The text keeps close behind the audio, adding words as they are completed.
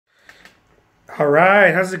All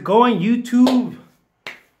right, how's it going, YouTube?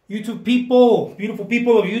 YouTube people, beautiful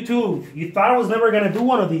people of YouTube. You thought I was never gonna do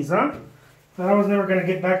one of these, huh? Thought I was never gonna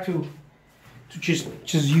get back to just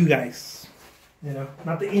you guys. You know,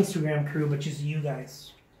 not the Instagram crew, but just you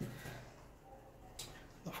guys.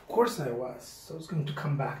 Of course I was. I was going to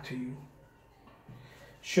come back to you,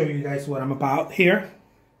 show you guys what I'm about here.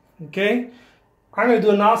 Okay, I'm gonna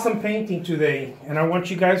do an awesome painting today, and I want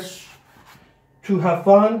you guys to have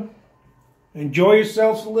fun. Enjoy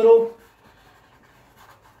yourselves a little.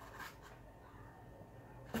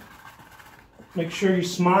 Make sure you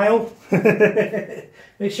smile.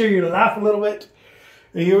 Make sure you laugh a little bit.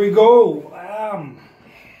 And here we go.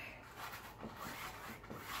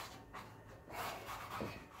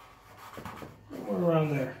 Around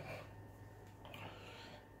there.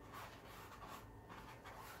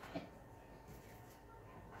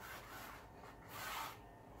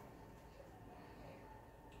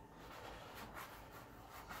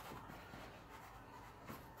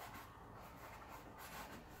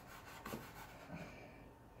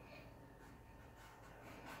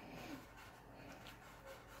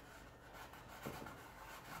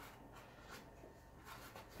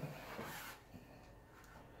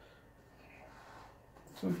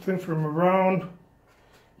 Something from around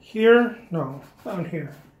here. No, down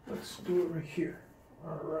here. Let's do it right here.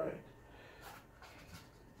 All right.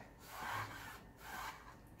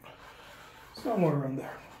 Somewhere around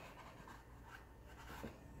there.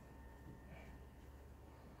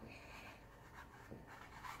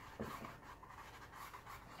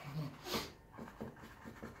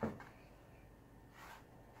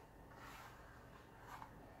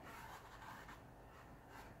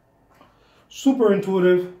 Super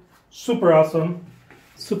intuitive, super awesome,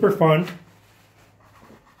 super fun.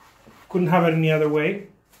 Couldn't have it any other way.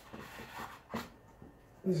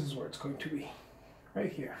 This is where it's going to be,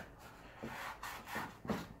 right here.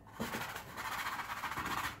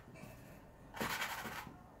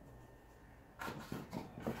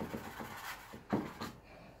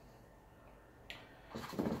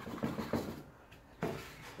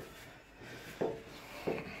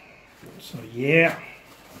 So yeah.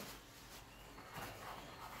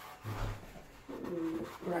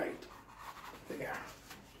 Right there.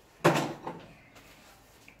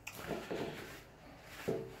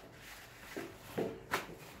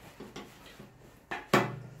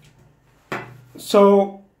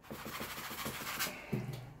 So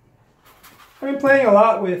I've been playing a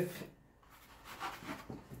lot with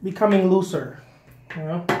becoming looser, you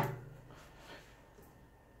know?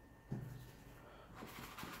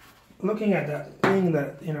 Looking at that thing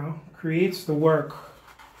that, you know, creates the work.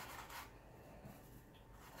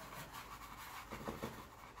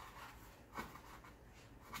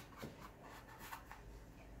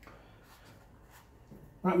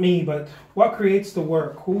 Not me, but what creates the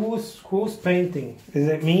work? Who's painting? Is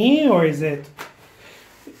it me, or is it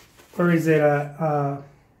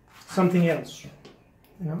something else?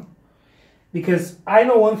 You know, because I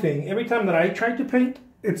know one thing. Every time that I try to paint,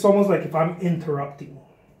 it's almost like if I'm interrupting.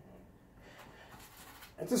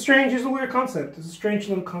 It's a weird concept. It's a strange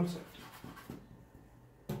little concept.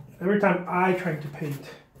 Every time I try to paint,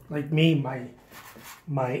 like me, my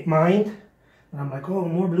mind. And I'm like, oh,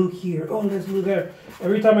 more blue here. Oh, there's blue there.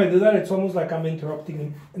 Every time I do that, it's almost like I'm interrupting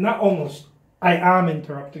him. Not almost. I am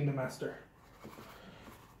interrupting the master.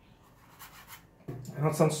 I know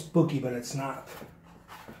it sounds spooky, but it's not.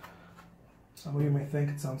 Some of you may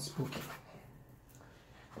think it sounds spooky.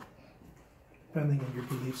 Depending on your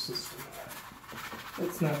belief system.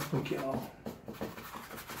 It's not spooky at all.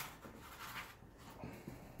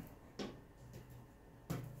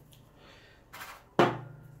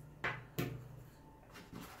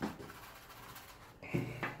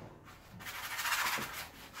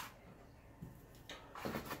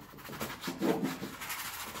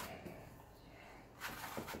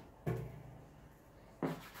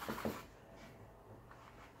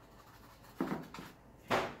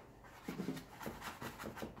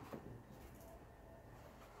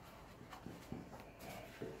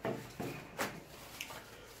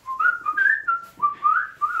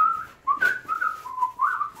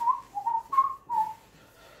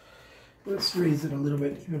 Let's raise it a little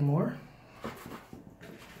bit even more.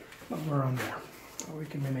 Somewhere around there. Oh, we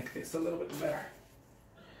can mimic this a little bit better.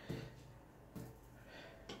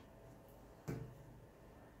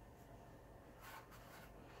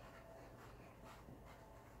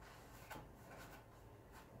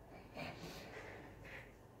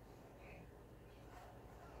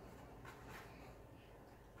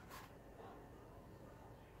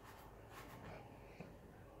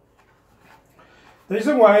 The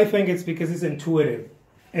reason why I think it's because it's intuitive,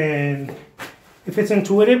 and If it's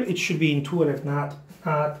intuitive, it should be intuitive, not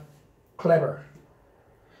clever.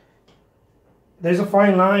 There's a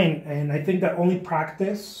fine line, and I think that only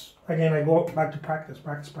practice, again, I go back to practice,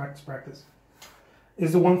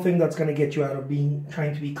 is the one thing that's going to get you out of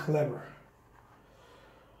trying to be clever.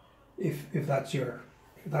 If that's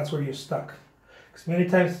where you're stuck. Because many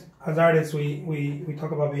times as artists, we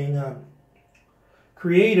talk about being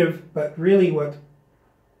creative, but really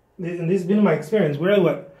and this has been my experience, really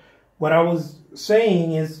what I was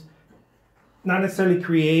saying is not necessarily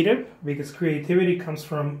creative, because creativity comes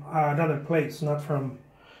from another place, not from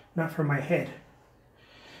my head.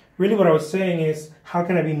 Really what I was saying is, how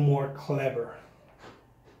can I be more clever?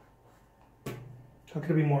 How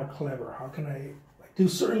can I be more clever? How can I do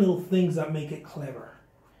certain little things that make it clever?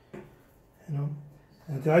 You know?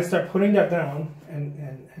 Until I start putting that down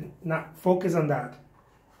and not focus on that.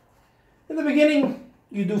 In the beginning,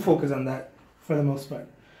 you do focus on that for the most part.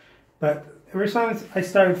 But ever since I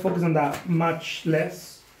started focusing on that much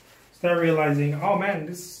less, start realizing, oh man,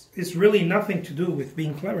 this is really nothing to do with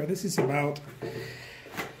being clever. This is about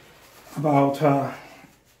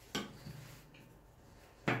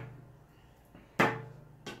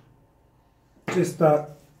just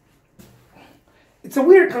it's a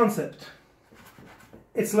weird concept.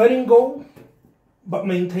 It's letting go, but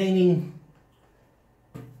maintaining.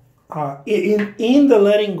 In the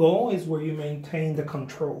letting go is where you maintain the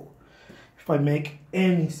control. If I make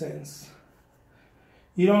any sense,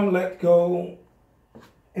 you don't let go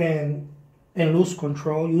and lose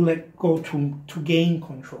control. You let go to gain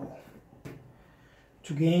control.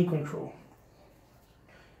 To gain control.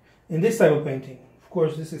 In this type of painting, of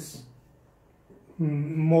course, this is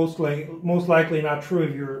most likely not true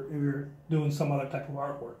if you're doing some other type of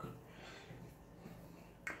artwork.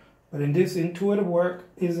 But in this intuitive work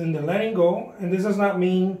is in the letting go, and this does not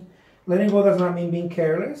mean, letting go does not mean being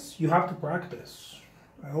careless. You have to practice.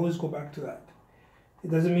 I always go back to that.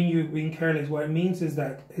 It doesn't mean you're being careless. What it means is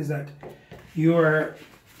that you're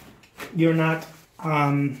not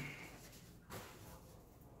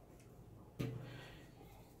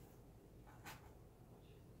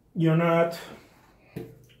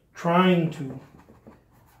trying to,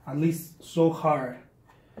 at least so hard,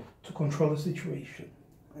 to control the situation.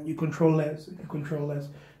 And you control less, and you control less.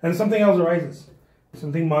 And something else arises.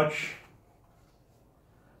 Something much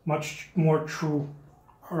more true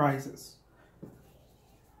arises.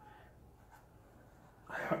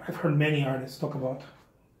 I've heard many artists talk about,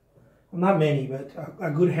 well, not many, but a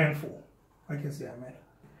good handful, I can say many,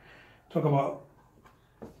 talk about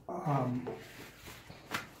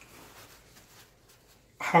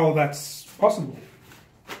how that's possible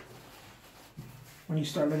when you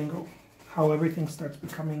start letting go. How everything starts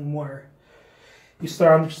becoming more, you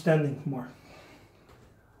start understanding more.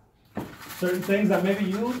 Certain things that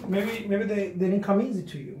maybe they didn't come easy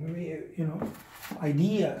to you. Maybe, you know,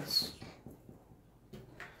 ideas,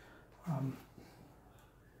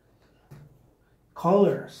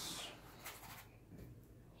 colors.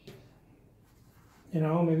 You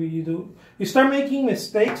know, maybe you start making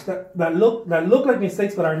mistakes that look like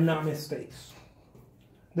mistakes but are not mistakes.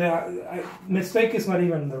 Mistake is not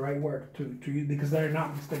even the right word to use, because they're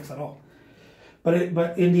not mistakes at all. But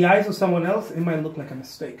in the eyes of someone else, it might look like a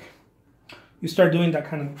mistake. You start doing that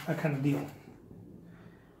kind of deal.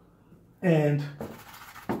 And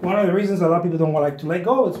one of the reasons a lot of people don't like to let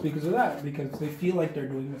go is because of that, because they feel like they're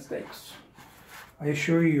doing mistakes. I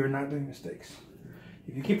assure you, you're not doing mistakes.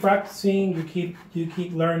 If you keep practicing, you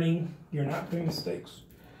keep learning, you're not doing mistakes.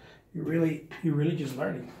 You're really just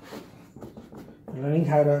learning. You're learning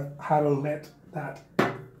how to let that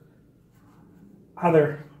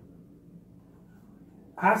other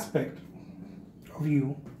aspect of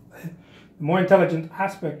you, the more intelligent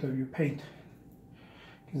aspect of you, paint.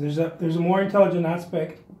 Because there's a more intelligent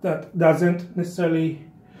aspect that doesn't necessarily.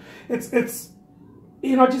 It's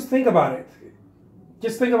you know, just think about it.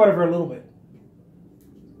 Just think about it for a little bit.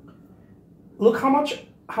 Look how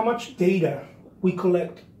much data we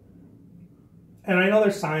collect. And I know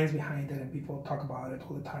there's science behind it and people talk about it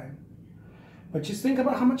all the time. But just think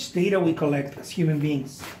about how much data we collect as human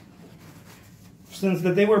beings. Since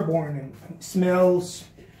the day we're born, and smells,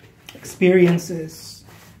 experiences,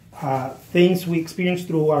 things we experience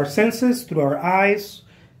through our senses, through our eyes,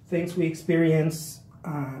 things we experience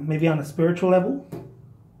maybe on a spiritual level,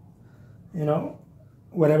 you know,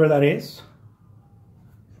 whatever that is.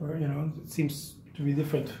 Or, you know, it seems to be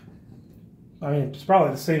different. I mean, it's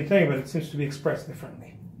probably the same thing, but it seems to be expressed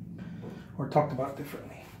differently or talked about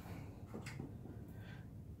differently.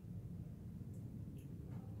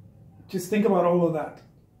 Just think about all of that.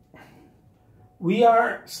 We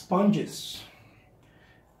are sponges.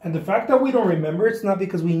 And the fact that we don't remember, it's not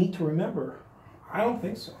because we need to remember. I don't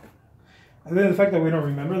think so. I think the fact that we don't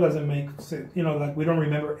remember doesn't make sense. You know, like we don't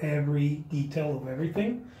remember every detail of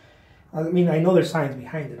everything. I mean, I know there's science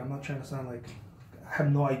behind it. I'm not trying to sound like I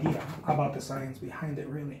have no idea about the science behind it,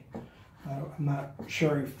 really. I'm not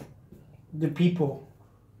sure if the people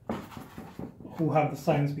who have the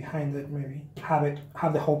science behind it maybe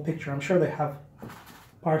have the whole picture. I'm sure they have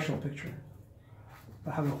partial picture.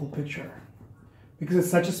 They have the whole picture. Because it's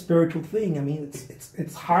such a spiritual thing. I mean,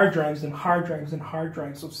 it's hard drives and hard drives and hard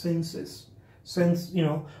drives of senses. You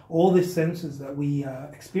know, all these senses that we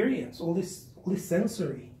experience, all this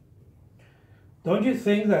sensory. Don't you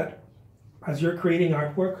think that as you're creating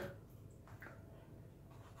artwork,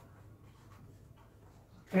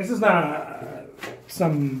 this is not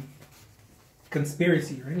some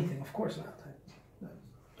conspiracy or anything, of course not. I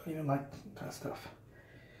don't even like that stuff.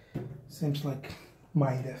 Seems like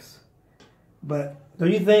mind is. But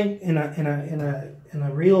don't you think in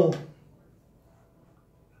a real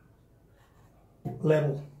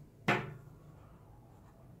level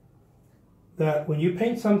that when you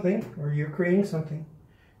paint something or you're creating something,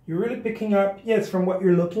 you're really picking up, yes, from what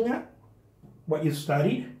you're looking at, what you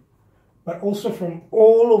studied, but also from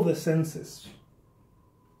all of the senses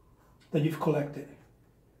that you've collected.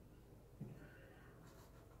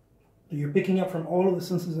 You're picking up from all of the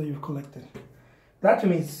senses that you've collected. That to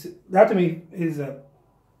me is a,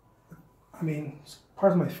 I mean,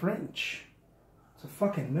 pardon my French, it's a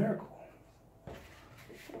fucking miracle.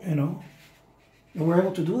 You know? And we're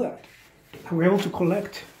able to do that. And we're able to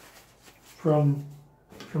collect from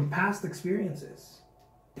past experiences.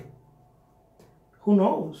 Who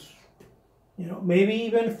knows? You know, maybe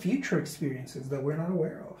even future experiences that we're not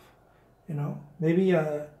aware of. You know, maybe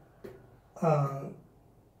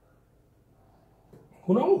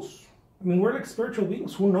who knows? I mean, we're like spiritual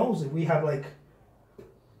beings. Who knows if we have like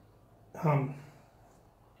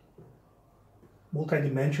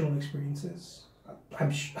multidimensional experiences?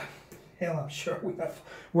 I'm sure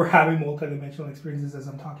we're having multidimensional experiences as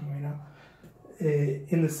I'm talking right now.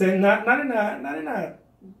 In the sense, not in a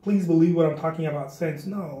please believe what I'm talking about sense.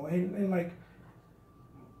 No, and like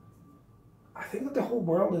I think that the whole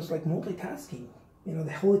world is like multitasking. You know,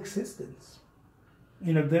 the whole existence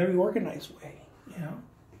in a very organized way. You know.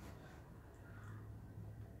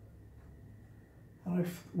 I don't know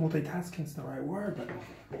if multitasking is the right word, but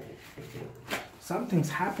something's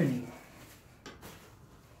happening.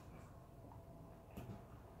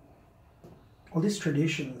 All these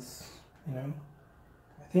traditions, you know,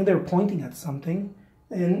 I think they're pointing at something,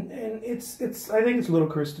 and it's I think it's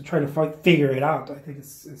ludicrous to try to figure it out. I think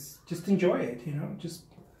it's just enjoy it, you know, just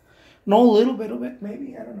know a little bit of it,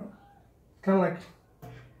 maybe, I don't know. Kind of like,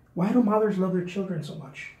 why do mothers love their children so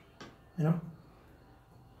much, you know?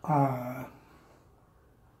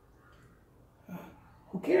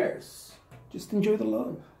 Who cares? Just enjoy the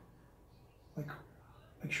love. Like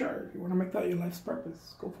sure, if you want to make that your life's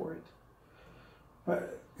purpose, go for it.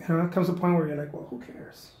 But, you know, it comes a point where you're like, well, who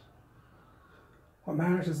cares? What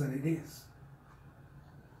matters is that it is.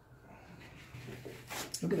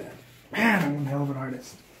 Look at that. Man, I'm one hell of an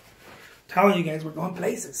artist. I'm telling you guys, we're going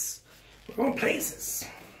places. We're going places.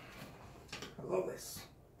 I love this.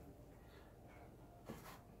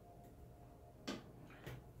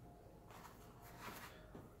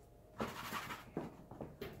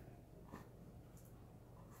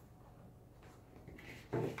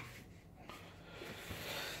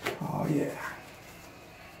 Oh, yeah.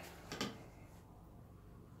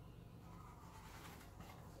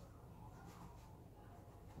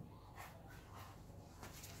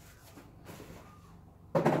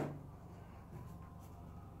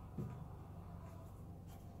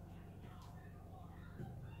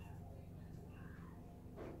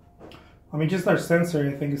 I mean, just our sensory,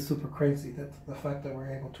 I think, is super crazy. That the fact that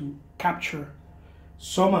we're able to capture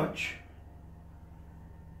so much,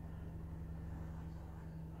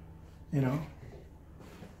 you know,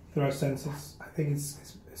 through our senses. I think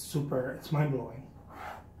it's super, it's mind-blowing.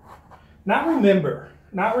 Not remember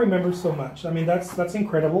so much. I mean, that's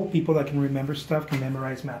incredible. People that can remember stuff, can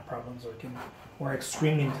memorize math problems, or are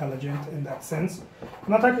extremely intelligent in that sense.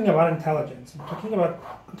 I'm not talking about intelligence. I'm talking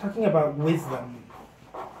about wisdom.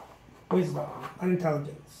 Wisdom, not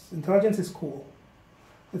intelligence. Intelligence is cool.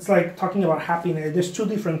 It's like talking about happiness. There's two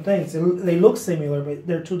different things. They look similar, but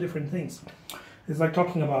they're two different things. It's like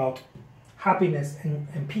talking about happiness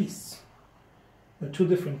and peace. They're two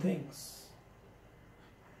different things.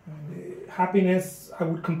 Happiness, I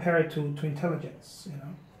would compare it to intelligence. You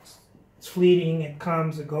know, it's fleeting. It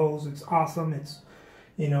comes, it goes. It's awesome. It's,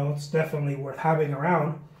 you know, it's definitely worth having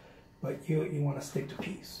around. But you want to stick to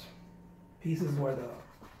peace. Peace is where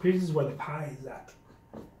This is where the pie is at.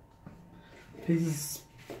 This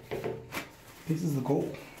is the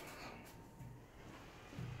goal.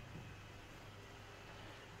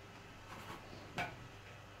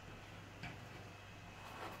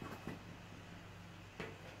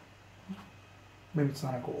 Maybe it's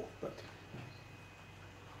not a goal, but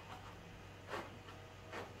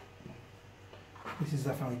this is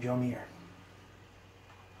definitely yummier.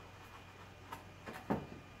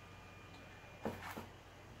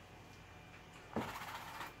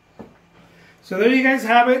 So there you guys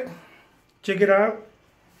have it. Check it out.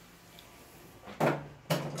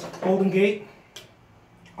 Golden Gate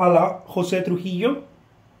a la Jose Trujillo.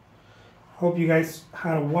 Hope you guys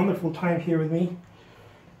had a wonderful time here with me.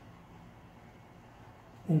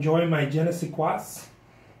 Enjoy my je ne sais quoi.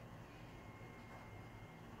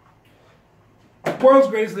 World's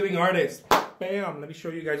greatest living artist. Bam! Let me show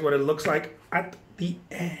you guys what it looks like at the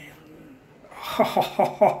end.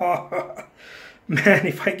 Man,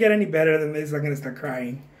 if I get any better than this, I'm gonna start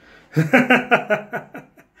crying.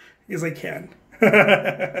 Yes, I can.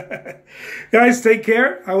 Guys, take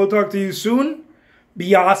care. I will talk to you soon.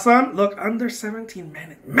 Be awesome. Look, under 17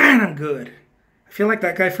 minutes. Man, I'm good. I feel like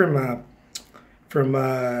that guy from The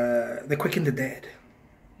Quick and the Dead.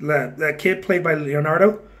 That kid played by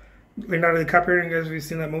Leonardo DiCaprio. You guys have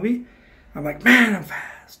seen that movie? I'm like, man, I'm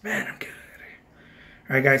fast. Man, I'm good.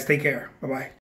 All right, guys, take care. Bye-bye.